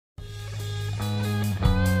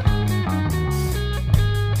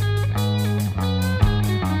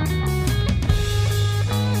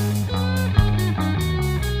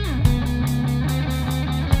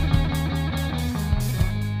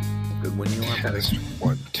Test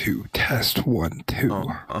 1 2. Test 1 2.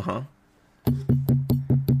 Oh, uh-huh.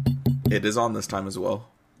 It is on this time as well.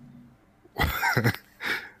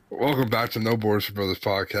 Welcome back to No Borders for Brothers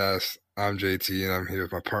podcast. I'm JT and I'm here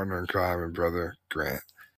with my partner in crime and brother Grant.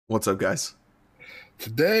 What's up, guys?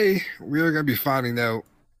 Today we are going to be finding out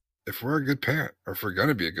if we're a good parent or if we're going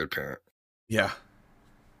to be a good parent. Yeah.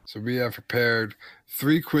 So we have prepared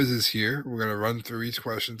 3 quizzes here. We're going to run through each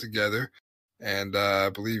question together. And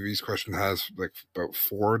I believe each question has like about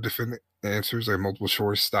 4 different answers, like multiple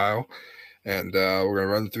choice style. And we're going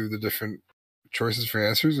to run through the different choices for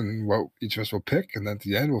answers and what each of us will pick. And then at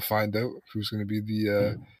the end, we'll find out who's going to be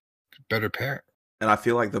the better parent. And I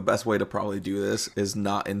feel like the best way to probably do this is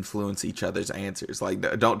not influence each other's answers.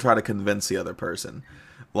 Like, don't try to convince the other person.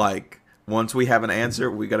 Like, once we have an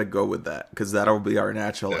answer, we got to go with that because that'll be our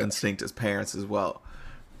natural instinct as parents as well.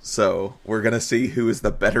 So we're going to see who is the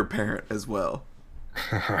better parent as well.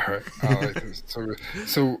 All right. I like this.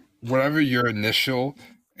 So whatever your initial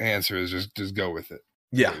answer is, just go with it.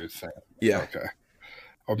 Yeah. Yeah. Okay.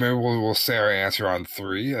 Or maybe we'll say our answer on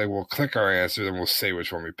 3. Like we'll click our answer, then we'll say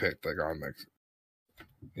which one we picked. Like on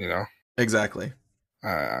Exactly.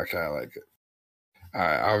 Okay, I like it. All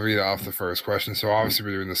right, I'll read off the first question. So obviously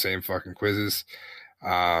we're doing the same fucking quizzes.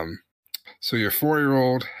 So your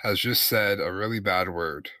 4-year-old has just said a really bad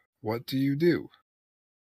word. What do you do?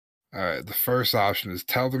 All right, the first option is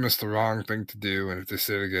tell them it's the wrong thing to do, and if they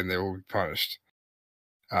say it again, they will be punished.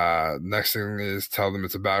 Next thing is tell them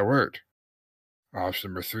it's a bad word.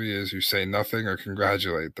 Option number 3 is you say nothing or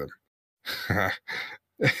congratulate them.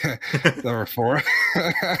 Number 4,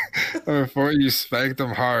 you spank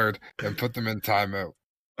them hard and put them in timeout.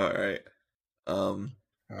 All right.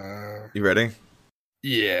 You ready?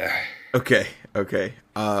 Yeah. Okay.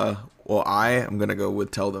 Well, I am gonna go with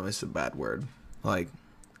tell them it's a bad word. Like,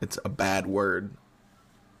 it's a bad word.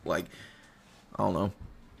 Like, I don't know.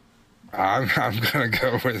 I'm gonna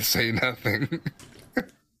go with say nothing.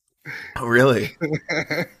 Really?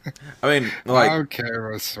 I mean, like, I don't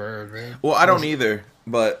care what's word, man. Well, I don't either,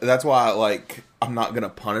 but that's why, I'm not gonna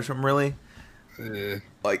punish them. Really. Yeah.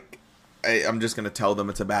 Like, I'm just gonna tell them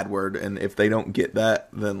it's a bad word, and if they don't get that,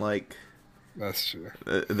 then that's true.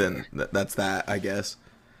 Then that's that, I guess.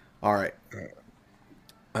 All right.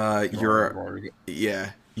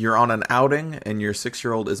 You're on an outing, and your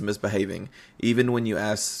 6-year-old is misbehaving, even when you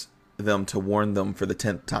ask them to warn them for the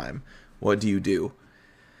 10th time. What do you do?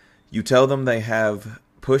 You tell them they have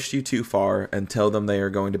pushed you too far and tell them they are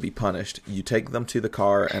going to be punished. You take them to the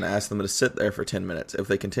car and ask them to sit there for 10 minutes. If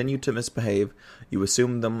they continue to misbehave, you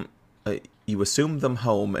assume them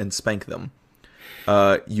home and spank them.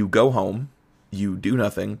 You go home, you do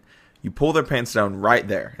nothing, you pull their pants down right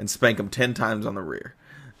there and spank them 10 times on the rear.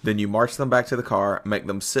 Then you march them back to the car, make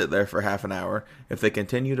them sit there for half an hour. If they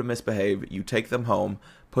continue to misbehave, you take them home,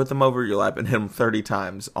 put them over your lap, and hit them 30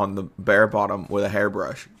 times on the bare bottom with a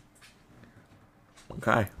hairbrush.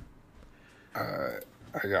 Okay. I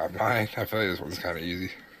got mine. I feel like this one's kind of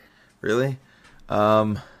easy. Really?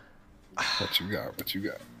 What you got?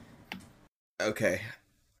 Okay.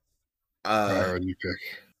 What do you pick?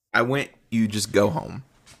 I went, you just go home.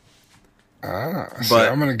 So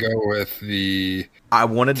I'm going to go with the... I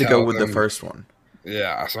wanted to go with the first one.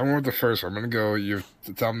 Yeah, so I'm going with the first one. I'm going to go, you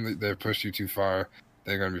tell them they pushed you too far,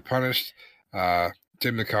 they're going to be punished. Take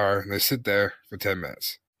them in the car, and they sit there for 10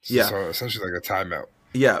 minutes. Yeah. So essentially like a timeout.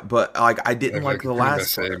 Yeah, but I didn't like the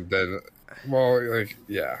last one. I'm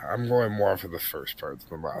going more for the first part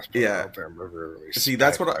than the last part. Yeah. I don't think I'm ever really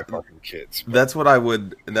that's what fucking kids. But. That's what I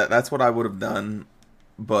would have done,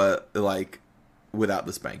 but without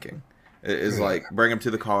the spanking. Is bring them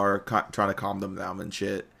to the car, trying to calm them down and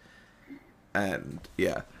shit. And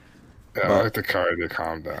yeah, I like the car to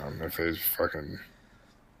calm down. If they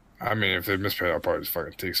if they misbehave, I'll probably just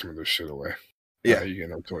fucking take some of their shit away. Yeah, you get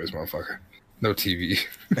no toys, motherfucker. No TV.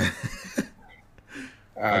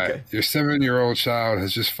 Okay. Your 7-year-old child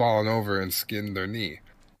has just fallen over and skinned their knee.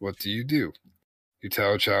 What do? You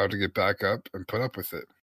tell a child to get back up and put up with it.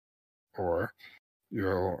 Or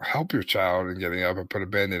you'll help your child in getting up and put a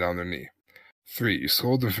band-aid on their knee. 3, you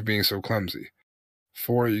scold them for being so clumsy.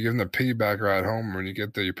 4, you give them a piggyback ride home. When you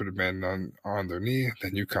get there, you put a band-aid on their knee,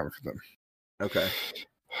 then you comfort them. Okay.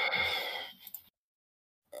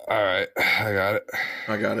 All right, I got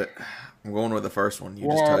it. I'm going with the first one. You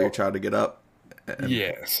just tell your child to get up.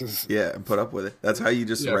 And put up with it. That's how you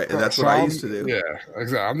just write. That's what I used to do. Yeah,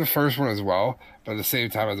 exactly. I'm the first one as well, but at the same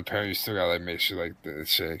time, as a parent, you still gotta make sure the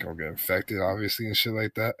shit ain't gonna get infected, obviously, and shit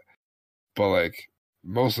like that. But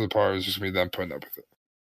most of the part is just me them putting up with it.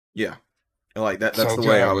 Yeah, and that's the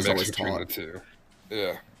way I was always taught. The two.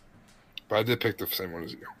 Yeah, but I did pick the same one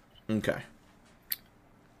as you. Okay.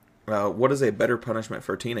 What is a better punishment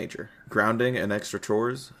for a teenager? Grounding and extra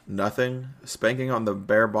chores? Nothing. Spanking on the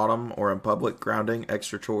bare bottom or in public? Grounding,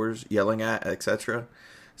 extra chores, yelling at, etc.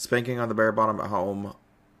 Spanking on the bare bottom at home,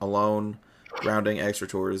 alone, grounding, extra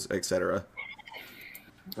chores, etc.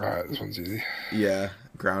 All right, this one's easy. Yeah,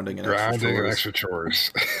 grounding and Grounding and extra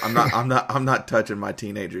chores. I'm not touching my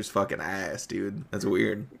teenager's fucking ass, dude. That's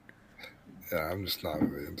weird. Yeah, I'm just not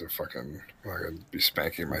really into fucking. I'm not gonna be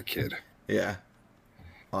spanking my kid. Yeah.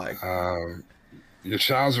 Like, your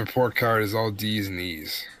child's report card is all D's and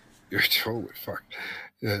E's. Holy fuck.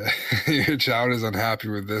 Yeah. Your child is unhappy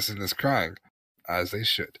with this and is crying, as they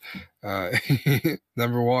should.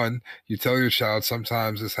 Number one, you tell your child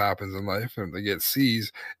sometimes this happens in life, and if they get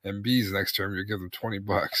C's and B's next term, you give them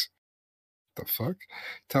 $20. The fuck?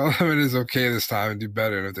 Tell them it is okay this time and do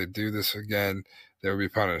better, and if they do this again, they will be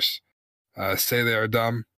punished. Say they are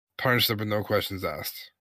dumb, punish them with no questions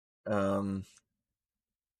asked.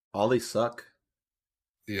 all these suck.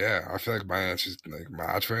 Yeah, I feel like my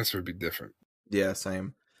actual answer would be different. Yeah,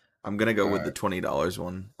 same. I'm gonna go with the $20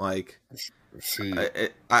 one. Like, let's see.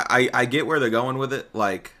 I get where they're going with it.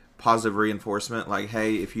 Like, positive reinforcement. Like,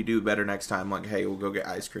 hey, if you do better next time, like, hey, we'll go get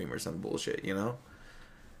ice cream or some bullshit. You know.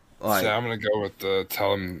 Like, I'm gonna go with the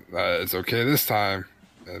tell them it's okay this time,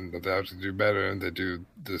 and that they have to do better, and they do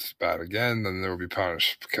this bad again, then they will be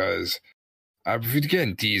punished. Because if you're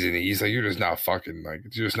getting D's and E's, like, you're just not fucking, like,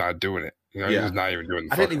 you're just not doing it. You know, you're just not even doing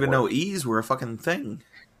the I didn't even work. know E's were a fucking thing.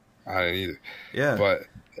 I didn't either. Yeah. But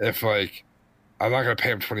if, like, I'm not gonna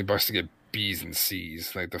pay him $20 to get B's and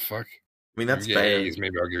C's, like, the fuck. I mean, that's if you get fair. A's,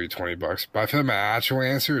 maybe I'll give you $20. But I feel like my actual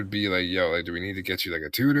answer would be like, yo, like, do we need to get you like a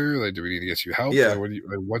tutor? Like, do we need to get you help? Yeah.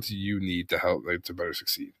 Like, what do you need to help, like, to better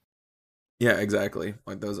succeed? Yeah, exactly.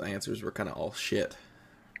 Like, those answers were kind of all shit.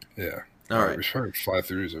 Yeah. All right. We should probably fly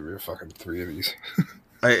through these over here, fucking 3 of these.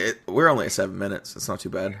 We're only at 7 minutes. It's not too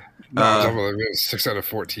bad. No, we have 6 out of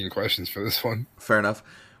 14 questions for this one. Fair enough.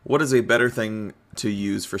 What is a better thing to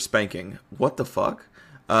use for spanking? What the fuck?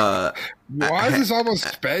 Why is this almost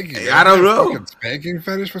spanking? I don't know. Fucking spanking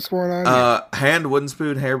fetish? What's going on here? Hand, wooden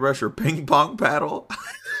spoon, hairbrush, or ping pong paddle?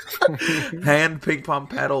 Hand, ping pong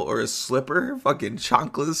paddle, or a slipper? Fucking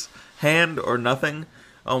chanclas. Hand or nothing?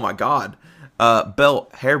 Oh my god.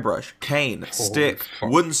 Belt, hairbrush, cane, stick,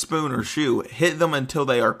 wooden spoon, or shoe. Hit them until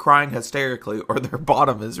they are crying hysterically or their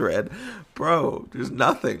bottom is red. Bro, there's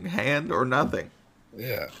nothing. Hand or nothing.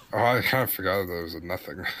 Yeah. Oh, I kind of forgot there was a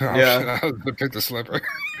nothing. Yeah. I had to pick the slipper.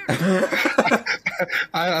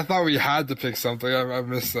 I thought we had to pick something. I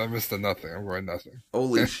missed the nothing. I'm going nothing.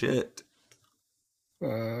 Holy shit.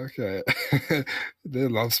 Okay. They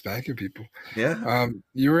love spanking people. Yeah.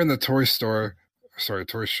 You were in the toy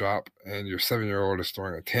shop, and your 7-year-old is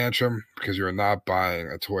throwing a tantrum because you are not buying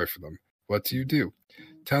a toy for them. What do?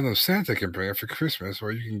 Tell them Santa can bring it for Christmas,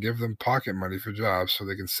 or you can give them pocket money for jobs so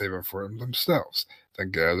they can save up for it themselves.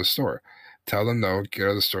 Then get out of the store. Tell them no, get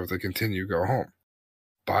out of the store. If they continue, go home.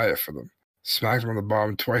 Buy it for them. Smack them on the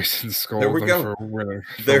bottom twice and scold them for winning.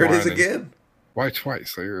 There it is again. Why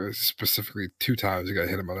twice? Like, specifically 2 times you got to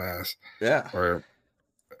hit him on the ass. Yeah. Or,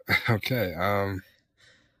 okay.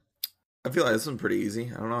 I feel like this one's pretty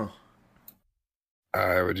easy. I don't know.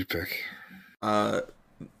 What'd you pick?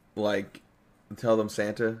 Like, tell them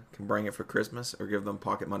Santa can bring it for Christmas, or give them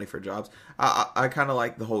pocket money for jobs. I kind of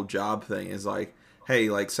like the whole job thing. Is like, hey,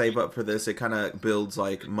 like, save up for this. It kind of builds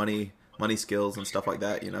like money skills and stuff like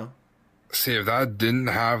that. You know. See, if that didn't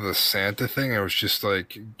have the Santa thing, it was just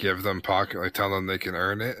like give them pocket, like tell them they can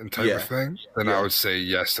earn it and type of thing, then I would say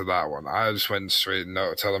yes to that one. I just went straight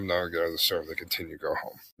no, tell them no, get out of the store. If they continue, go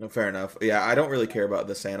home. No, fair enough. Yeah, I don't really care about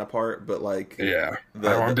the Santa part, but like, yeah,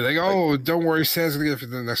 I want to be like, oh, don't worry, Santa's gonna get it.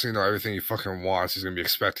 The next thing you know, everything he fucking wants, he's gonna be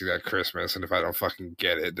expecting at Christmas, and if I don't fucking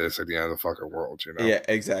get it, that's like the end of the fucking world, you know? Yeah,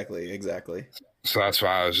 exactly. So that's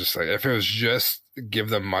why I was just like, if it was just give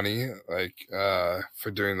them money, like, for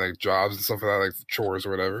doing like jobs and stuff like that, like chores or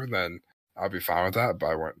whatever, then I'd be fine with that. But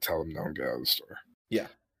I wouldn't tell them don't get out of the store. Yeah.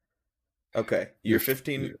 Okay. You're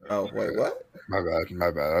 15. Oh, wait, what? My bad.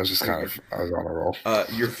 I was just I was on a roll.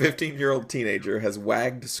 Your 15-year-old teenager has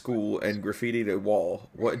wagged school and graffitied a wall.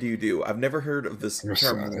 What do? I've never heard of this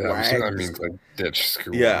term. Wagged. That means like ditch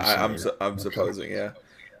school. Yeah, I'm supposing. Yeah.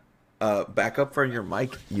 Back up from your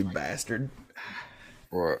mic, you bastard.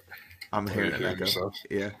 What? I'm hearing an echo. Yourself?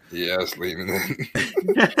 Yeah. Yeah, it's leaning in.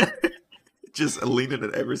 Just leaning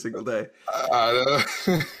it every single day. I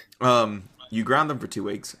know. You ground them for 2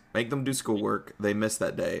 weeks, make them do schoolwork, they miss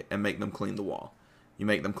that day, and make them clean the wall. You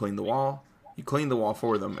make them clean the wall, you clean the wall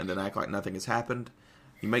for them, and then act like nothing has happened.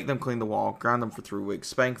 You make them clean the wall, ground them for 3 weeks,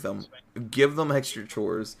 spank them, give them extra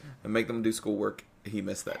chores, and make them do schoolwork. He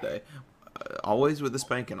missed that day. always with the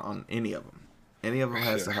spanking on any of them. Any of them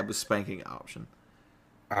has Yeah. to have a spanking option.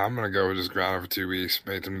 I'm gonna go with just ground for 2 weeks,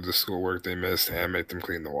 make them do the schoolwork they missed, and make them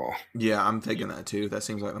clean the wall. Yeah, I'm taking that too. That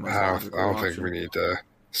seems like the most I logical don't think option. we need to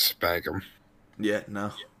spank them. Yeah,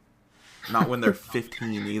 no. Not when they're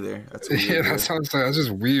 15 either. That's weird. Yeah, that sounds like that's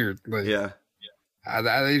just weird. Like, Yeah, at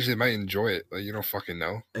that age, they might enjoy it. Like, you don't fucking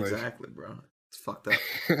know. Like, exactly, bro. It's fucked up.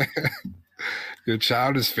 your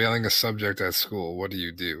child is failing a subject at school. What do?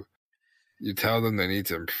 You tell them they need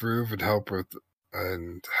to improve and help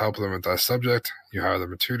them with that subject. You hire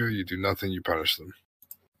them a tutor. You do nothing. You punish them.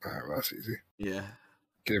 All right, well, that's easy. Yeah.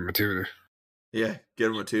 Get them a tutor. Yeah, get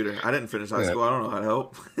them a tutor. I didn't finish high Yeah. school. I don't know how to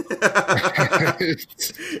help.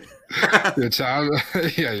 Your child,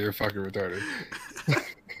 yeah, you're fucking retarded.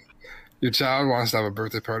 Your child wants to have a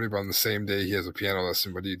birthday party, but on the same day he has a piano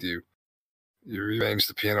lesson. What do? You rearrange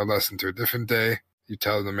the piano lesson to a different day. You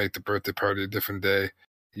tell them to make the birthday party a different day.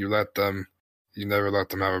 You never let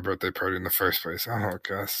them have a birthday party in the first place. Oh, gosh,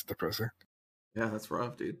 that's depressing. Yeah, that's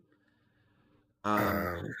rough, dude.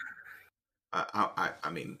 Um, I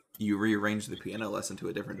mean, you rearrange the piano lesson to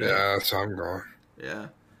a different day. yeah, that's how I'm going. Yeah.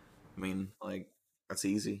 I mean, like, that's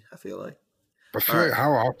easy, I feel like. But I feel like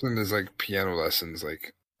how often is like piano lessons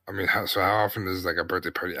like? I mean, how often is like a birthday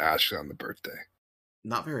party actually on the birthday?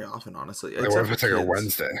 Not very often, honestly. Like, what if for it's like a kids.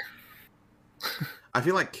 Wednesday? I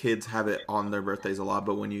feel like kids have it on their birthdays a lot,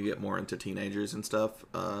 but when you get more into teenagers and stuff,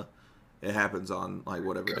 it happens on like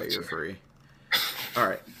whatever day you're free. All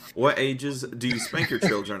right. What ages do you spank your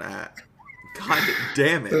children at? God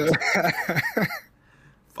damn it.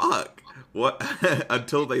 Fuck. What?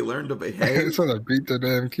 Until they learn to behave? It's gonna beat the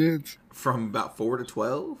damn kids. From about 4 to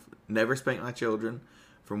 12, never spank my children.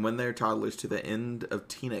 From when they're toddlers to the end of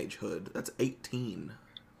teenagehood. That's 18,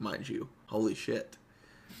 mind you. Holy shit.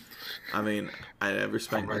 I mean, I never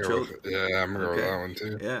spanked my children. Yeah, I'm gonna go with that one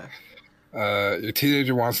too. Yeah. Your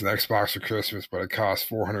teenager wants an Xbox for Christmas, but it costs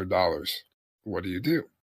 $400. What do?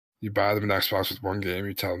 You buy them an Xbox with one game.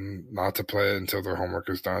 You tell them not to play it until their homework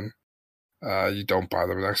is done. You don't buy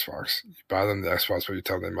them an Xbox. You buy them the Xbox, but you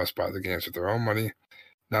tell them they must buy the games with their own money.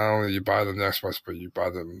 Not only do you buy them the Xbox, but you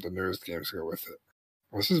buy them the newest games to go with it.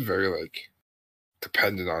 Well, this is very like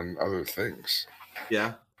dependent on other things.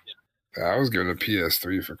 Yeah. I was given a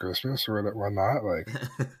PS3 for Christmas, or why not? Like,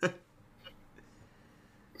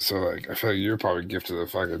 so like, I feel like you're probably gifted a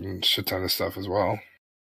fucking shit ton of stuff as well.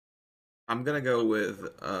 I'm gonna go with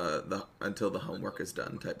the until the homework is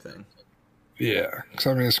done type thing. Yeah, because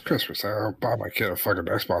I mean it's Christmas. I'll buy my kid a fucking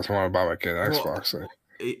Xbox. I want to buy my kid an Well, Xbox.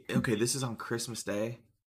 Like, Okay, this is on Christmas Day.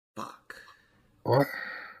 Fuck. what?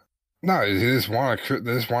 No, they just want an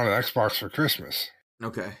Xbox for Christmas.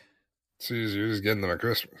 Okay. So you're just getting them a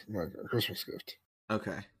Christmas gift.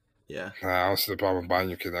 Okay. Yeah. I don't see the problem buying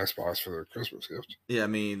your kid an Xbox for their Christmas gift. Yeah,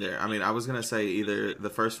 me either. I mean, I was gonna say either the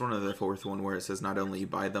first one or the fourth one, where it says not only you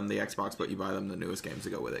buy them the Xbox, but you buy them the newest games to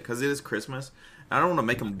go with it, because it is Christmas. I don't want to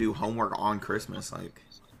make them do homework on Christmas. Like,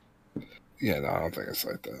 Yeah, no, I don't think it's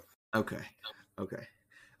like that. okay.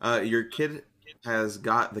 Your kid has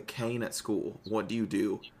got the cane at school. What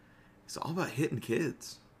do? It's all about hitting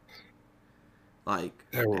kids. Like,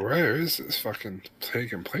 Yeah, well, where is this fucking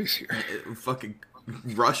taking place here? fucking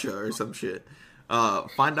Russia or some shit.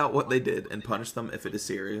 Find out what they did and punish them if it is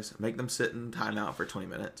serious. Make them sit in timeout for 20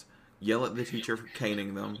 minutes. Yell at the teacher for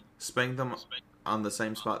caning them. Spank them on the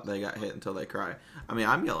same spot they got hit until they cry. I mean,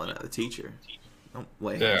 I'm yelling at the teacher. Don't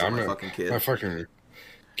lay hands on my fucking kid. My fucking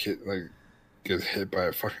kid like gets hit by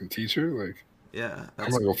a fucking teacher. Like, Yeah, I'm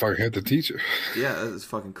gonna go fucking hit the teacher. yeah, that is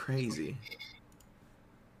fucking crazy.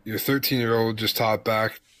 Your 13-year-old just taught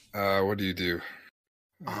back. What do?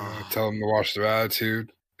 Tell them to watch their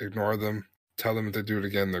attitude. Ignore them. Tell them if they do it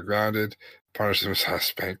again, they're grounded. Punish them, so I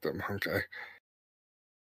spank them. Okay.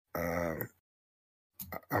 I'm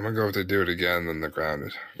gonna go if they do it again, then they're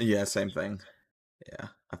grounded. Yeah, same thing. Yeah,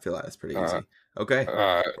 I feel like that's pretty easy. Okay,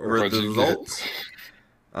 What'd you get? results.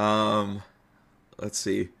 Let's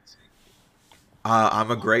see.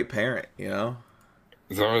 I'm a great parent, you know?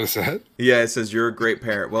 Is that what it said? Yeah, it says you're a great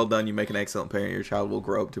parent. Well done. You make an excellent parent. Your child will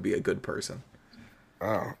grow up to be a good person.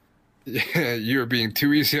 Oh. Yeah, you're being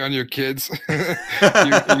too easy on your kids.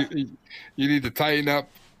 You need to tighten up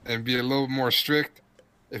and be a little more strict.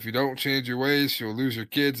 If you don't change your ways, you'll lose your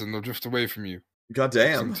kids and they'll drift away from you. God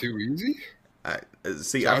damn. Too easy? I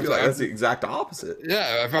feel like that's the exact opposite.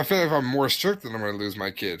 Yeah, I feel like if I'm more strict, then I'm going to lose my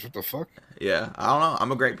kids. What the fuck? Yeah, I don't know.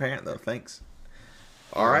 I'm a great parent, though. Thanks.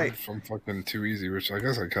 All right. If I'm fucking too easy, which I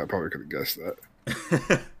guess probably could have guessed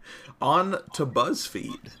that. On to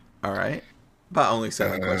BuzzFeed. All right. About only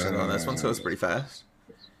 7 questions on this one, so it's pretty fast.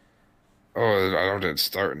 Oh, I don't didn't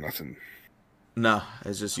start nothing. No,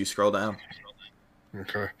 it's just you scroll down.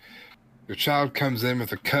 Okay. Your child comes in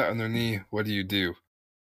with a cut on their knee. What do?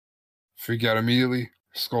 Freak out immediately,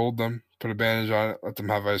 scold them, put a bandage on it, let them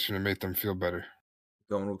have ice cream to make them feel better.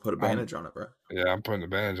 Going to put a bandage on it, bro. Yeah, I'm putting a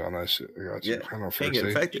bandage on that shit. I got you. Yeah, I don't know, can't get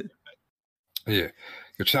infected. Yeah.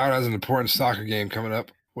 Your child has an important soccer game coming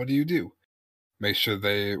up. What do? Make sure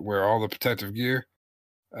they wear all the protective gear.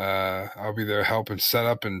 I'll be there helping set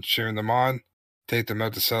up and cheering them on. Take them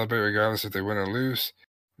out to celebrate regardless if they win or lose.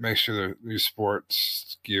 Make sure their new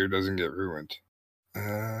sports gear doesn't get ruined.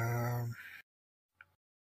 I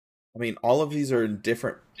mean, all of these are in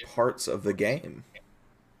different parts of the game.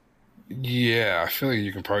 Yeah, I feel like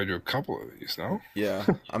you can probably do a couple of these, no? Yeah.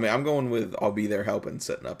 I mean, I'm going with I'll be there helping,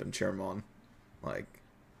 setting up, and cheer them on. Like,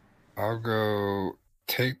 I'll go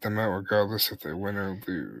take them out regardless if they win or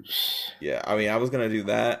lose. yeah, I mean, I was going to do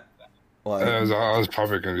that. Like, I was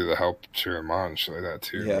probably going to do the help cheer them on and shit like that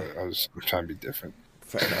too. Yeah. But I'm trying to be different.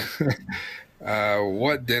 Fair enough.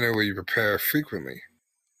 What dinner will you prepare frequently?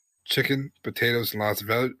 Chicken, potatoes, and lots of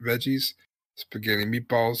veggies, spaghetti,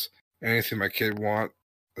 meatballs, anything my kid want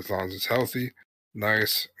as long as it's healthy,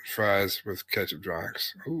 nice, fries with ketchup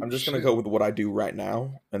drinks. I'm just going to go with what I do right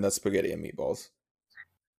now, and that's spaghetti and meatballs.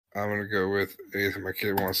 I'm going to go with anything my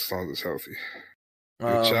kid wants as long as it's healthy.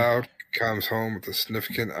 Your child comes home with a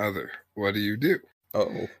significant other. What do?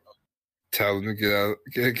 Oh. Tell them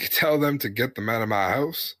to get them out of my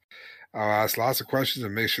house. I'll ask lots of questions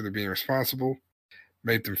and make sure they're being responsible.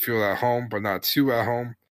 Make them feel at home, but not too at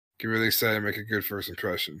home. Get really excited and make a good first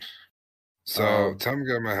impression. So tell them to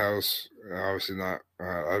get out of my house. Obviously not.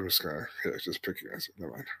 I'm just going to just pick your answer.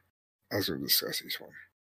 Never mind. I was going to discuss each one.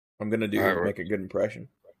 I'm going to do make a good impression.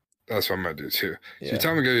 That's what I'm going to do too. Yeah. So you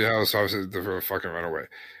tell them to get out of your house, obviously they'll fucking run away.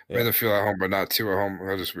 Yeah. Make them feel at home, but not too at home.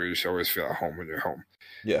 That's just weird. You should always feel at home when you're home.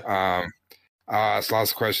 Yeah. Ask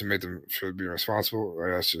lots of questions, make them sure to be responsible.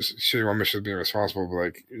 Like, that's just sure you want to make sure they're being responsible, but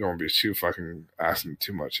like you don't want to be too fucking asking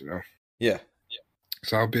too much, you know? Yeah.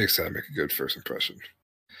 So I'll be excited to make a good first impression.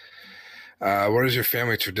 What is your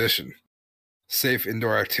family tradition? Safe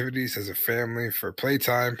indoor activities as a family for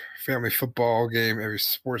playtime, family football game every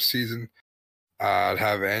sports season. I'd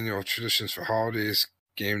have annual traditions for holidays,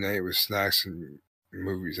 game night with snacks and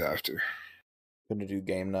movies after. Gonna do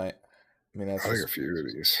game night. I mean, that's I think a few of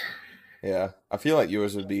these. Yeah, I feel like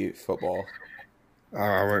yours would be football.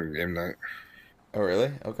 I went game night. Oh,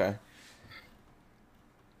 really? Okay.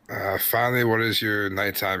 Finally, what is your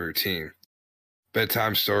nighttime routine?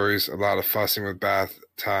 Bedtime stories, a lot of fussing with bath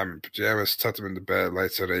time and pajamas, tuck them into bed,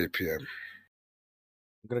 lights out 8 p.m.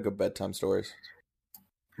 I'm going to go bedtime stories.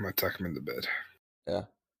 I'm going to tuck them into bed. Yeah.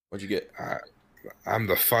 What'd you get? I'm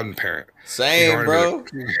the fun parent. Same, bro.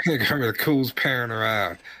 You're going to be the coolest parent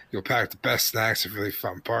around. You'll pack the best snacks at really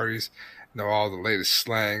fun parties, know all the latest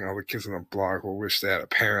slang. All the kids on the block will wish they had a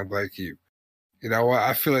parent like you. You know what?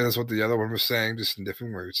 I feel like that's what the other one was saying, just in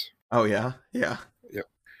different words. Oh, yeah? Yeah. Yep.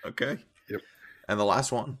 Okay. Yep. And the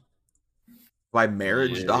last one. By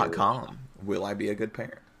marriage.com. Will I be a good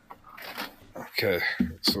parent? Okay.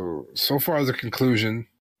 So far the conclusion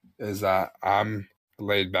is that I'm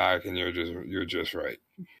laid back and you're just right.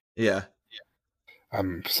 Yeah.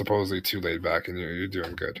 I'm supposedly too laid back and you're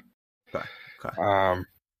doing good. Okay.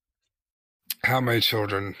 How many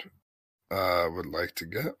children would like to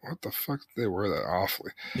get? What the fuck? They were that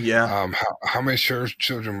awfully. Yeah. How many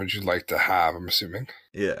children would you like to have? I'm assuming.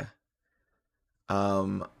 Yeah.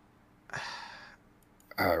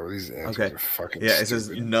 These answers are fucking it says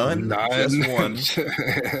stupid. none, just one.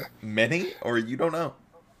 Many, or you don't know.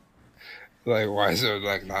 Like, why is there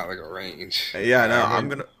like not like a range? Yeah, no, I'm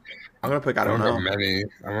gonna pick. I don't know. I'm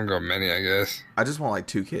gonna go many. I guess. I just want like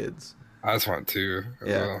 2 kids. I just want 2.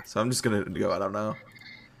 Yeah. Well. So I'm just gonna go. I don't know.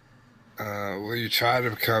 Will you try to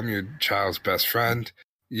become your child's best friend?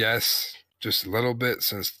 Yes, just a little bit,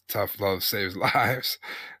 since tough love saves lives.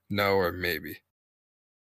 No, or maybe.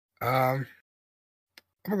 I'm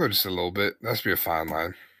gonna go just a little bit. That should be a fine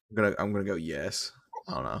line. I'm gonna go yes.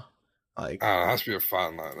 I don't know. Like, that has to be a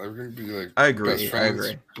fine line. They're gonna be like I agree. Best friends, I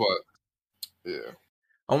agree. But yeah,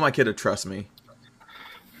 I want my kid to trust me.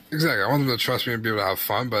 Exactly. I want them to trust me and be able to have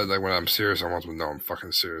fun. But like when I'm serious, I want them to know I'm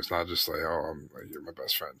fucking serious, not just like, oh, I'm like, you're my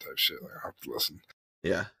best friend type shit. Like I have to listen.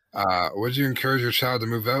 Yeah. Would you encourage your child to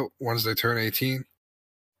move out once they turn 18?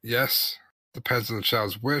 Yes. Depends on the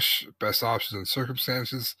child's wish, best options and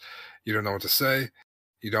circumstances. You don't know what to say.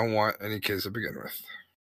 You don't want any kids to begin with.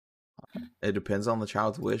 It depends on the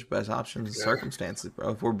child's wish, best options, and circumstances, bro.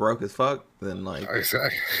 If we're broke as fuck, then like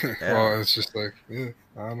exactly. Yeah. Well, it's just like, I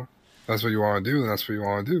don't know. That's what you want to do, then that's what you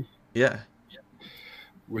want to do. Yeah.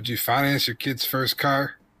 Would you finance your kid's first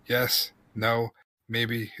car? Yes. No.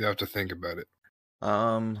 Maybe. You have to think about it.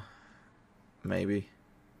 Maybe.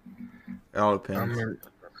 It all I'm depends. gonna,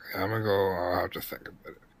 I'm gonna go. I'll have to think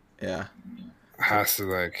about it. Yeah, It has to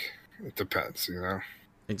like. It depends, you know.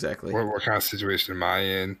 exactly. What kind of situation am I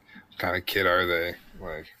in? What kind of kid are they?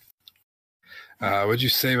 Like, would you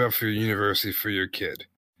save up for university for your kid?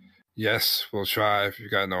 Yes, we'll try. If you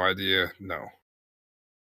got no idea, no.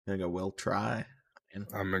 I go, we'll try.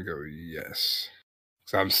 I'm gonna go yes.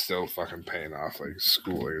 Cause I'm still fucking paying off like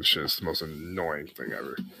school. Like, it's just the most annoying thing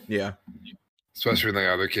ever. Yeah. Especially when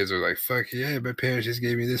like other kids are like, "Fuck yeah, my parents just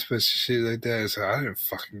gave me this much shit like that." So I didn't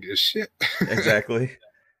fucking get shit. Exactly.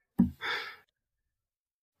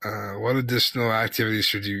 What additional activities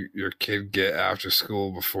should your kid get after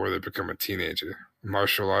school before they become a teenager?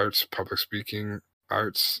 Martial arts, public speaking,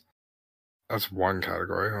 arts. That's one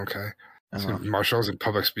category. Okay. So Uh-huh. martial arts and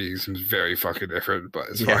public speaking seems very fucking different, but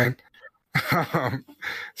it's Yeah. fine.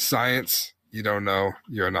 Science, you don't know.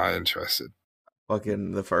 You're not interested.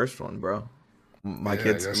 Fucking the first one, bro. My Yeah, I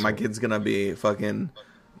kid's guess my so. kid's gonna be fucking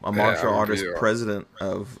a Yeah, martial I'm gonna be artist president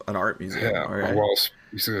of an art museum. yeah. All right. Well,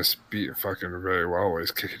 he's gonna speak fucking very well while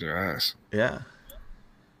he's kicking your ass. Yeah.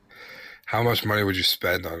 How much money would you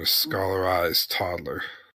spend on a scholarized toddler?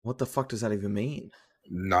 What the fuck does that even mean?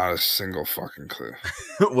 Not a single fucking clue.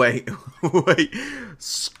 Wait, wait.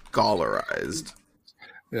 Scholarized.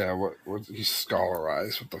 Yeah, what he's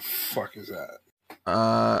scholarized? What the fuck is that?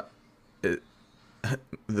 Uh, it,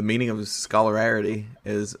 the meaning of scholarity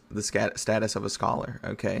is the status of a scholar.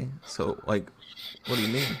 Okay, so like, what do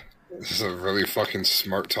you mean? Is this a really fucking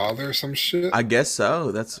smart toddler or some shit? I guess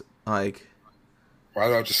so. That's like, Why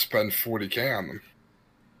do I have to spend 40K on them?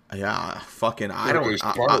 yeah, fucking. I They're don't. really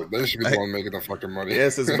smart. They should be the one making the fucking money.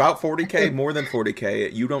 Yes, it's about 40K, more than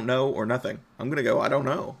 40K. You don't know or nothing. I'm gonna go. I don't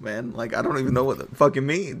know, man. Like I don't even know what the fucking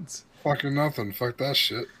means. Fucking nothing. Fuck that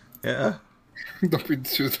shit. Yeah. Don't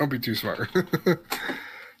be too smart.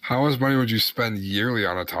 How much money would you spend yearly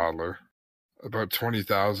on a toddler? About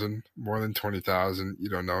 20,000, more than 20,000. You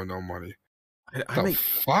don't know, no money. I The make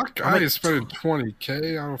fuck? I I make ain't spending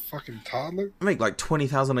 20K on a fucking toddler. I make like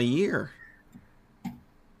 20,000 a year.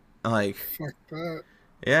 Like, Fuck that.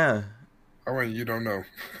 yeah, I mean, you don't know.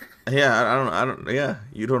 yeah. I don't. Yeah,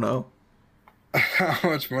 you don't know. How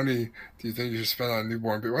much money do you think you should spend on a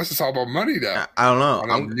newborn baby? What's this all about money now? I don't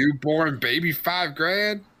know. On a newborn baby,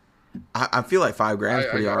 $5,000? I feel like $5,000 is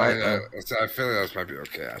pretty alright. I feel like that might be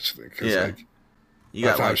okay actually. Cause Yeah, like, you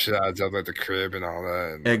by got the time like shit adds up, like the crib and all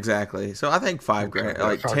that. And, exactly. So I think $5,000, yeah,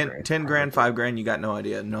 like 10, 5,000. 10 grand, $5,000. You got no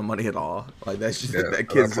idea, no money at all. Like that's just Yeah, that at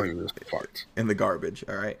kid's that point you're just fucked. in the garbage.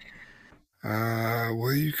 All right.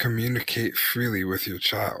 Will you communicate freely with your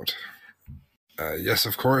child? Yes,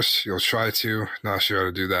 of course. You'll try to. Not sure how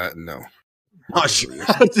to do that. No. Not sure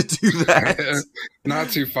how to do that. Not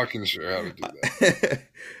too fucking sure how to do that.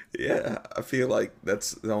 Yeah, I feel like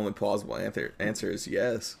that's the only plausible answer is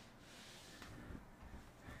yes.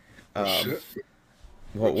 Shit.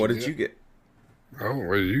 What did you get? Oh,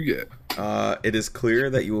 what did you get? It is clear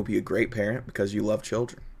that you will be a great parent because you love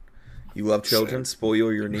children. You love children,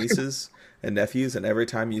 spoil your nieces and nephews, and every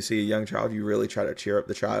time you see a young child, you really try to cheer up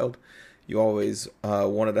the child. You always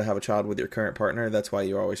wanted to have a child with your current partner. That's why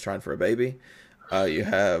you're always trying for a baby. You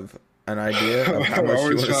have an idea of how much you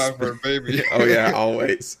Always want trying for a baby. Oh yeah,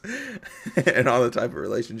 always. And all the type of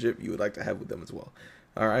relationship you would like to have with them as well.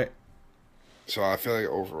 All right. So I feel like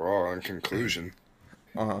overall, in conclusion,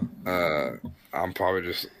 I'm probably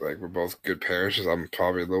just like we're both good parents. Just I'm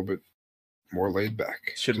probably a little bit more laid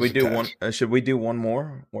back. Should Just we a do tad. one? Should we do one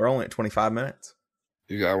more? We're only at 25 minutes.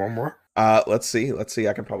 You got one more? Let's see.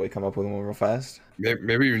 I can probably come up with one real fast.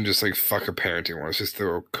 Maybe even just like fuck a parenting one. Let's just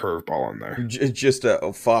throw a curveball in there. Just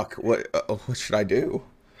oh fuck. What should I do?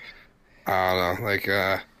 I don't know.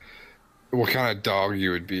 Like, what kind of dog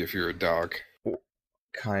you would be if you were a dog?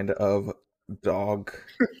 Kind of dog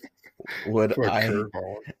would Throw a I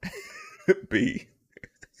curveball. be?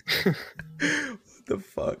 What the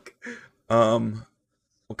fuck?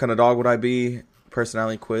 What kind of dog would I be?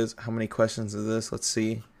 Personality quiz. How many questions is this? Let's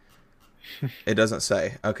see. It doesn't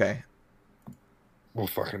say. Okay. We'll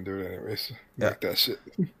fucking do it anyways. Yeah. Like that shit.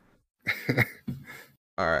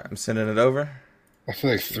 All right. I'm sending it over. I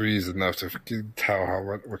feel like 3 is enough to tell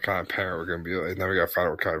what kind of parent we're gonna be. Like, now we gotta find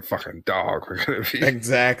out what kind of fucking dog we're gonna be.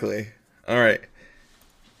 Exactly. All right.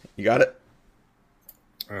 You got it?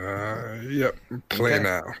 Yep. Play Okay.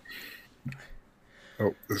 now.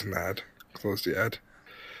 Oh, there's an ad. Close the ad.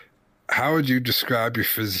 How would you describe your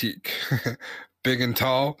physique? Big and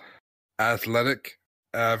tall, athletic,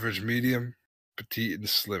 average, medium, petite, and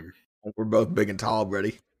slim. We're both big and tall,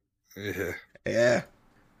 buddy. Yeah. Yeah.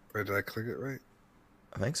 Wait, did I click it right?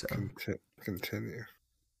 I think so. Continue.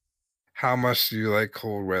 How much do you like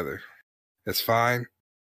cold weather? It's fine.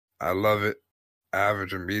 I love it.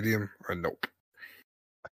 Average or medium or nope.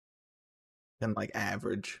 And like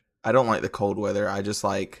average. I don't like the cold weather. I just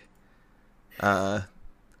uh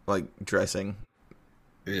like dressing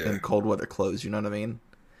Yeah. in cold weather clothes, you know what I mean?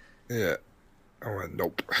 Yeah. I went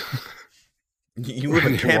nope. You live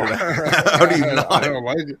in When you Canada. walk- How do you I not? don't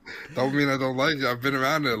like it. Don't mean I don't like it. I've been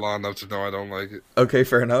around it long enough to know I don't like it. Okay,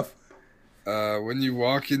 fair enough. When you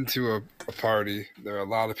walk into a party, there are a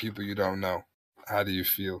lot of people you don't know. How do you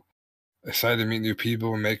feel? Excited to meet new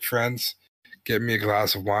people and make friends? Get me a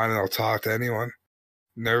glass of wine and I'll talk to anyone.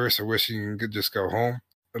 Nervous or wishing you could just go home?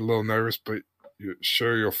 A little nervous, but you're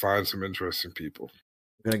sure you'll find some interesting people.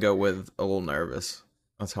 I'm gonna go with a little nervous.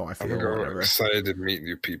 That's how I I'm feel gonna go whenever. excited to meet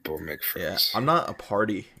new people and make Yeah, friends. I'm not a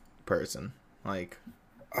party person. Like,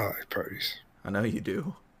 I like parties. I know you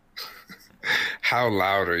do. How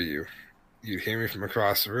loud are you? You hear me from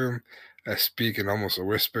across the room. I speak in almost a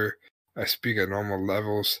whisper. I speak at normal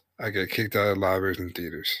levels. I get kicked out of libraries and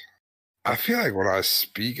theaters. I feel like when I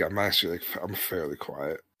speak, I'm fairly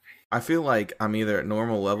quiet. I feel like I'm either at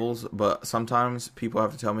normal levels, but sometimes people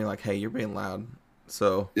have to tell me like, "Hey, you're being loud."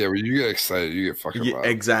 So, Yeah, when you get excited, you get fucking yeah, loud.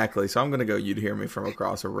 exactly. So I'm gonna go. You'd hear me from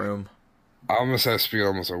across a room. I almost have to speak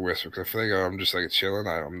almost a whisper because I feel like I'm just like chilling.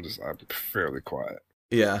 I'm fairly quiet.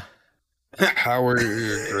 Yeah. How were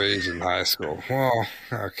your grades in high school? Well,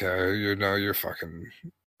 okay, you're fucking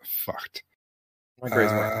fucked. My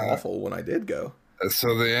grades were Uh, awful when I did go.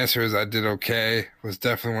 so the answer is I did okay. Was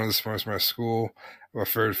definitely one of the smartest in my school. I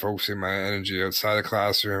preferred focusing my energy outside the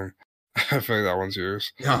classroom. I feel like that one's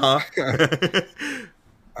yours. Uh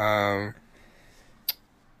Um,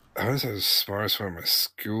 I was the smartest one in my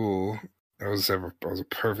school. I was a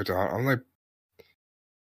perfect. I'm like,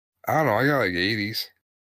 I don't know. I got like 80s.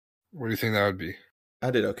 What do you think that would be?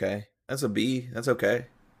 I did okay. That's a B. That's okay.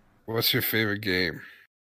 What's your favorite game?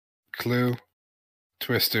 Clue,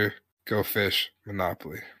 Twister, Go Fish,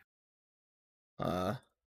 Monopoly.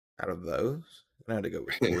 Out of those, I had to go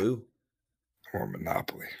with Yeah, Clue, or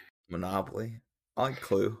Monopoly. Monopoly. I like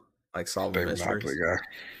Clue. I like solving Big Monopoly mysteries.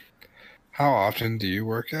 guy. How often do you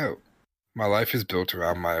work out? My life is built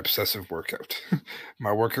around my obsessive workout.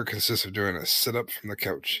 My workout consists of doing a sit up from the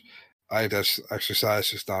couch. Exercise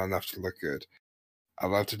just not enough to look good. I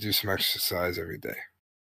love to do some exercise every day.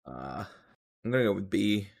 I'm gonna go with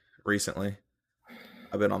B. Recently,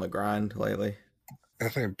 I've been on the grind lately. I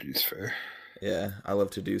think B's fair. Yeah, I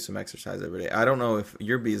love to do some exercise every day. I don't know if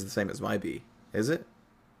your B is the same as my B. Is it?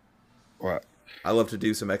 What? I love to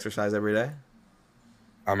do some exercise every day.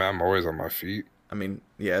 I mean, I'm always on my feet. I mean,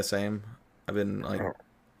 yeah, same. I've been like Oh.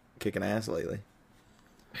 kicking ass lately.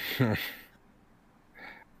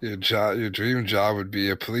 Your dream job would be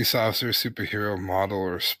a police officer, superhero, model,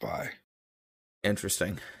 or spy.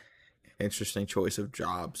 Interesting. Interesting choice of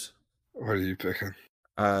jobs. What are you picking?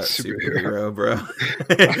 Superhero, bro.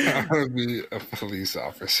 I want to be a police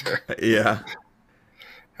officer. Yeah.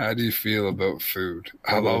 How do you feel about food?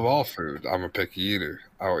 I love all food. I'm a picky eater.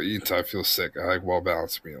 I will eat until I feel sick. I like well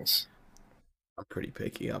balanced meals. I'm pretty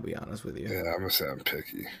picky, I'll be honest with you. Yeah, I'm gonna say I'm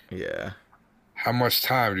picky. Yeah. How much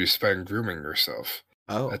time do you spend grooming yourself?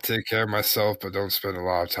 Oh. I take care of myself, but don't spend a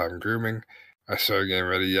lot of time grooming. I started getting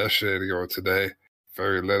ready yesterday to go today.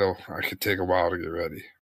 Very little. I could take a while to get ready.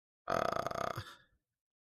 Uh,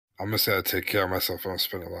 I'm gonna say I take care of myself. I don't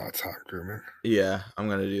spend a lot of time grooming, yeah, I'm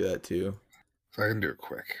gonna do that too. so I can do it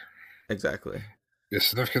quick. Exactly. Your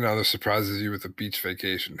significant other surprises you with a beach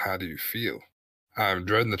vacation. How do you feel? I'm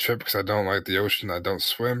dreading the trip because I don't like the ocean. I don't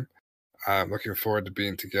swim. I'm looking forward to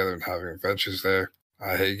being together and having adventures there.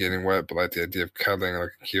 I hate getting wet, but like the idea of cuddling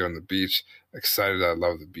like a cute on the beach. Excited, I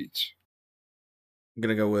love the beach. I'm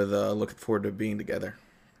gonna go with looking forward to being together.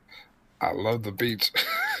 I love the beach.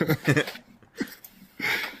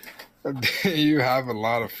 You have a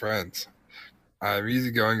lot of friends. I'm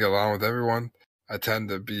easygoing, get along with everyone. I tend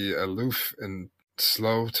to be aloof and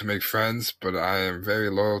slow to make friends, but I am very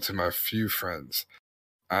loyal to my few friends.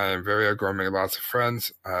 I am very outgoing, make lots of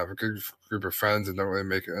friends. I have a good group of friends and don't really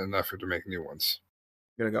make an effort to make new ones.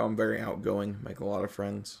 I'm very outgoing, make a lot of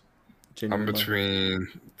friends. I'm Genuinely. between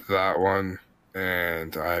that one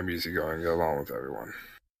and I am easygoing, get along with everyone.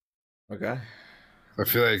 Okay. I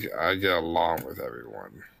feel like I get along with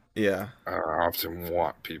everyone. Yeah. I often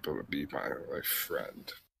want people to be my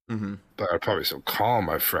friend. Mm-hmm. But I'd probably still call them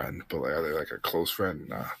my friend, but like, are they like a close friend?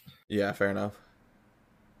 Nah. Yeah, fair enough.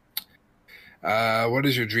 What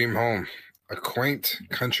is your dream home? A quaint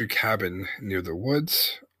country cabin near the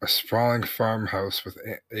woods, a sprawling farmhouse with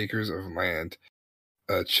acres of land,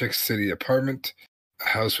 a Chick City apartment, a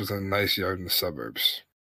house with a nice yard in the suburbs.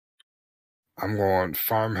 I'm going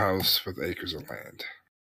farmhouse with acres of land.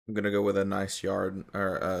 I'm gonna go with a nice yard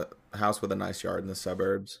or a house with a nice yard in the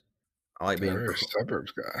suburbs. I like Yeah, being, you're a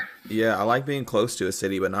suburbs guy. yeah, I like being close to a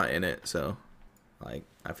city but not in it. So, like,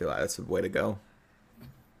 I feel like that's the way to go.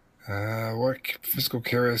 What physical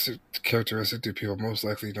characteristic do people most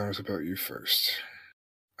likely notice about you first?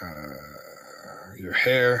 Your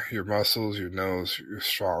hair, your muscles, your nose, your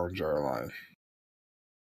strong jawline. I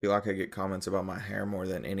feel like I get comments about my hair more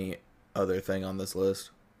than any other thing on this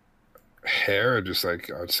list. Hair, or just like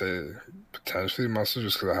I'd say potentially muscles,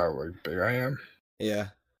 just because of how like big I am. Yeah,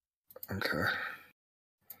 Okay,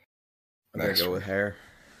 I'm gonna next go one. with hair.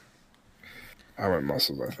 I went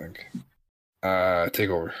muscles, I think. Take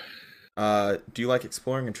over. Do you like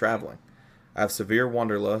exploring and traveling? I have severe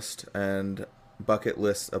wanderlust and bucket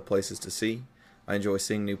lists of places to see. I enjoy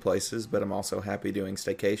seeing new places, but I'm also happy doing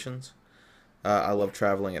staycations. I love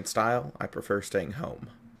traveling in style. I prefer staying home.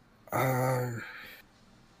 Um,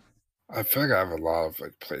 I feel like I have a lot of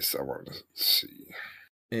like places I want to see.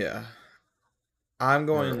 Yeah. I'm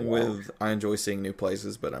Or, going wow. with I enjoy seeing new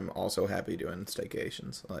places, but I'm also happy doing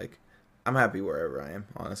staycations. Like, I'm happy wherever I am,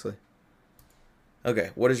 honestly.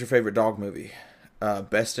 Okay, what is your favorite dog movie?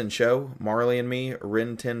 Best in Show, Marley and Me,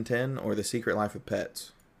 Rin Tin Tin, or The Secret Life of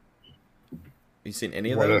Pets? You seen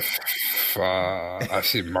any of What those? if I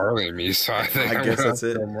see Marley and Me? So I I think I'm guess gonna have that's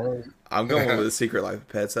to it. go Marley. I'm going with The Secret Life of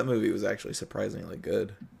Pets. That movie was actually surprisingly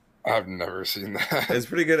good. I've never seen that. It's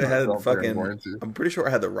pretty good. It I had don't think I'm fucking. going to. I'm pretty sure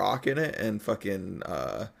it had The Rock in it and fucking.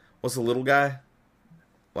 What's the little guy?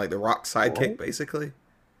 Like The Rock's sidekick, What? basically.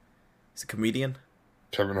 He's a comedian.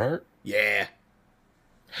 Kevin Hart? Yeah.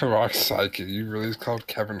 Rock sidekick. You really called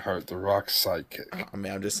Kevin Hart the Rock sidekick. I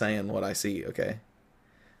mean, I'm just saying what I see. Okay.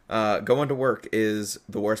 Going to work is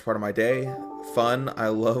the worst part of my day. Fun. I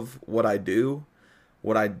love what I do.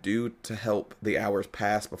 What I do to help the hours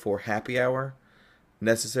pass before happy hour.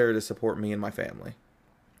 Necessary to support me and my family.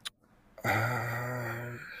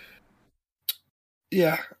 Um,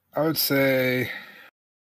 yeah, I would say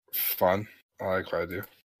fun. I like what I do.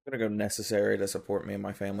 I'm gonna go necessary to support me and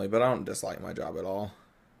my family, but I don't dislike my job at all.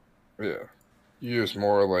 Yeah. You just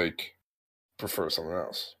more like prefer someone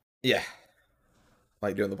else. Yeah,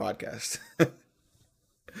 like doing the podcast.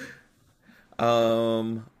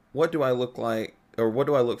 What do I look like, or what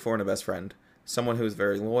do I look for in a best friend? Someone who is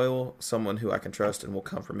very loyal, someone who I can trust and will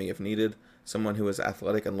come for me if needed, someone who is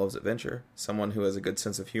athletic and loves adventure, someone who has a good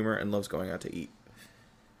sense of humor and loves going out to eat.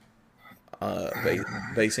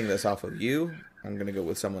 Basing this off of you, I'm gonna go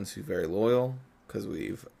with someone who's very loyal because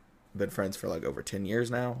we've been friends for like over 10 years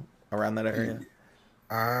now around that area.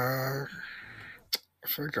 I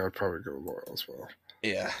feel like I would probably go loyal as well.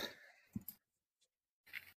 Yeah.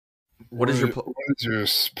 What is is your what is your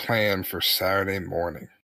plan for Saturday morning?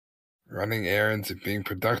 Running errands and being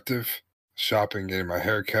productive, shopping, getting my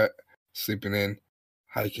hair cut, sleeping in,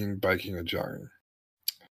 hiking, biking, or jogging.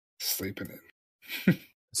 Sleeping in.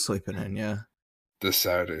 sleeping in? Yeah. This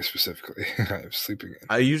Saturday specifically. I'm sleeping in.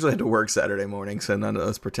 I usually have to work Saturday morning, so none of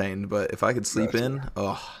those pertained. But if I could sleep Gotcha. in,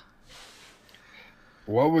 oh,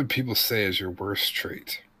 What would people say is your worst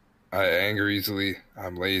trait? I anger easily.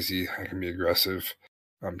 I'm lazy. I can be aggressive.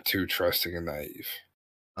 I'm too trusting and naive.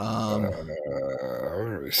 um, I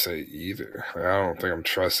wouldn't really say either. Like, I don't think I'm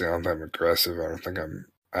trusting. I don't think I'm aggressive. I don't think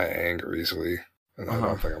I anger easily, and I uh-huh.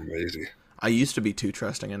 don't think I'm lazy. I used to be too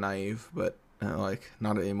trusting and naive, but like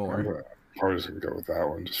not I'm anymore. probably just gonna go with that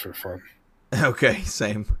one just for fun. Okay,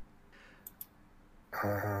 same.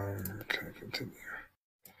 Can I continue?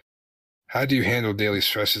 How do you handle daily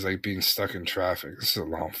stresses like being stuck in traffic? This is a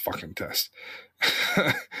long fucking test.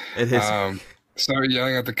 It is. Start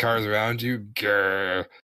yelling at the cars around you. Grr.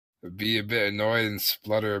 Be a bit annoyed and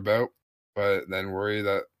splutter about, but then worry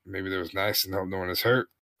that maybe there was an accident and hope no one is hurt.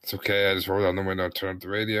 It's okay. I just roll down the window and turn up the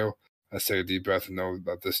radio. I take a deep breath and know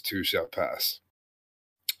that this too shall pass.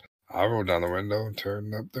 I roll down the window and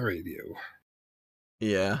turn up the radio.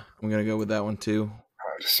 Yeah, I'm gonna go with that one too.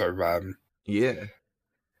 I just start vibing. Yeah.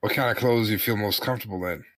 What kind of clothes do you feel most comfortable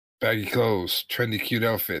in? Baggy clothes, trendy cute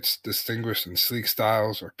outfits, distinguished and sleek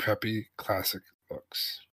styles, or preppy classic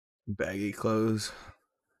looks? Baggy clothes,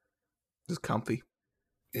 just comfy.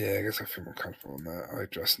 Yeah, I guess I feel more comfortable in that. I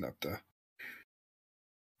like dressing up though.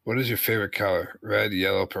 What is your favorite color? Red,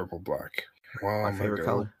 yellow, purple, black. Well, My I'm gonna favorite go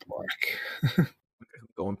color. black.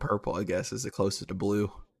 Going purple, I guess, is the closest to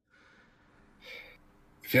blue.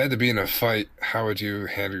 If you had to be in a fight, how would you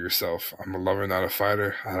handle yourself? I'm a lover, not a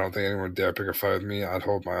fighter. I don't think anyone would dare pick a fight with me. I'd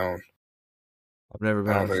hold my own. I've never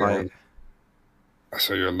I been in don't a think fight. anyone.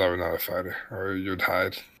 So you're a lover, not a fighter, or you'd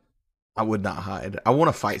hide. I would not hide. I want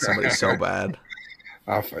to fight somebody so bad.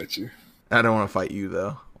 I'll fight you. I don't want to fight you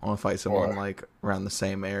though. I want to fight someone Why? like around the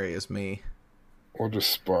same area as me. Or just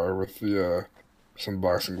spar with the some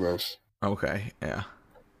boxing gloves. Okay, yeah.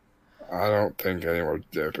 I don't think anyone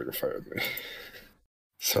would dare pick a fight with me.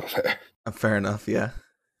 So there. Fair enough, yeah.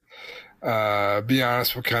 Be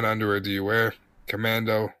honest, what kind of underwear do you wear?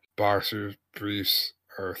 Commando, boxers, briefs,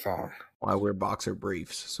 or thong? Well, I wear boxer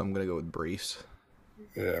briefs, so I'm gonna go with briefs.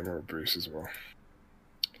 Yeah, I'm wearing briefs as well.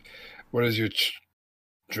 What is your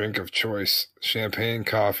drink of choice? Champagne,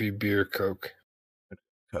 coffee, beer, Coke?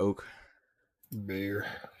 Coke. Beer.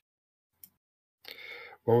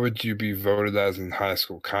 What would you be voted as in high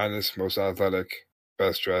school? Kindest, most athletic,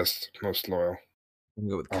 best dressed, most loyal? I'm gonna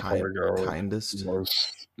go with I'll probably go with kindest.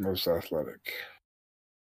 most athletic.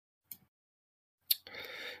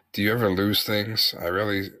 Do you ever lose things? I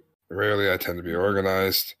rarely. I tend to be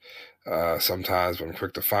organized. Sometimes, but I'm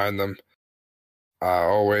quick to find them.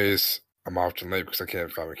 Always, I'm often late because I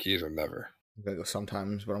can't find my keys or never. I'm gonna go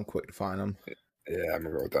sometimes, but I'm quick to find them. Yeah, I'm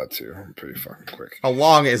gonna go with that too. I'm pretty fucking quick. How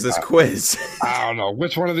long is this quiz? I don't know.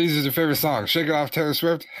 Which one of these is your favorite song? Shake It Off, Taylor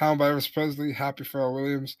Swift, Hound by Elvis Presley, Happy Pharrell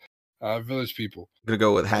Williams, Village People. I'm gonna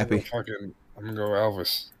go with Happy. I'm gonna go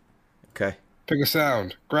Elvis. Okay. Pick a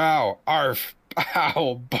sound. Growl, arf,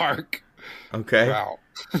 howl, bark. Okay. Growl.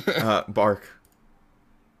 Bark.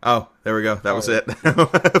 Oh, there we go. That was it.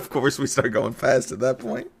 Of course, we start going fast at that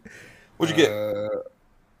point. What'd you get?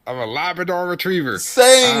 I'm a Labrador Retriever.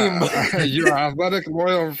 Same. You're athletic,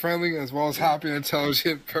 loyal, and friendly, as well as happy and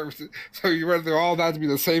intelligent person. So you went through all that to be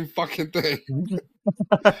the same fucking thing.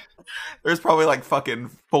 There's probably like fucking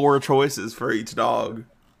 4 choices for each dog.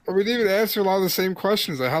 But we didn't even answer a lot of the same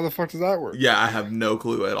questions. Like, how the fuck does that work? Yeah, I have no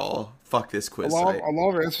clue at all. Fuck this quiz A lot site. of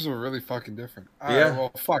our answers were really fucking different. All Yeah. right,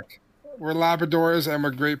 well, fuck. We're Labradors and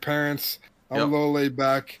we're great parents. I'm a little laid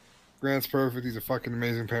back. Grant's perfect. He's a fucking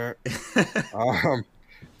amazing parent.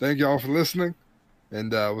 Thank you all for listening,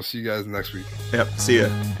 and we'll see you guys next week. Yep. See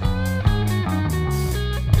ya.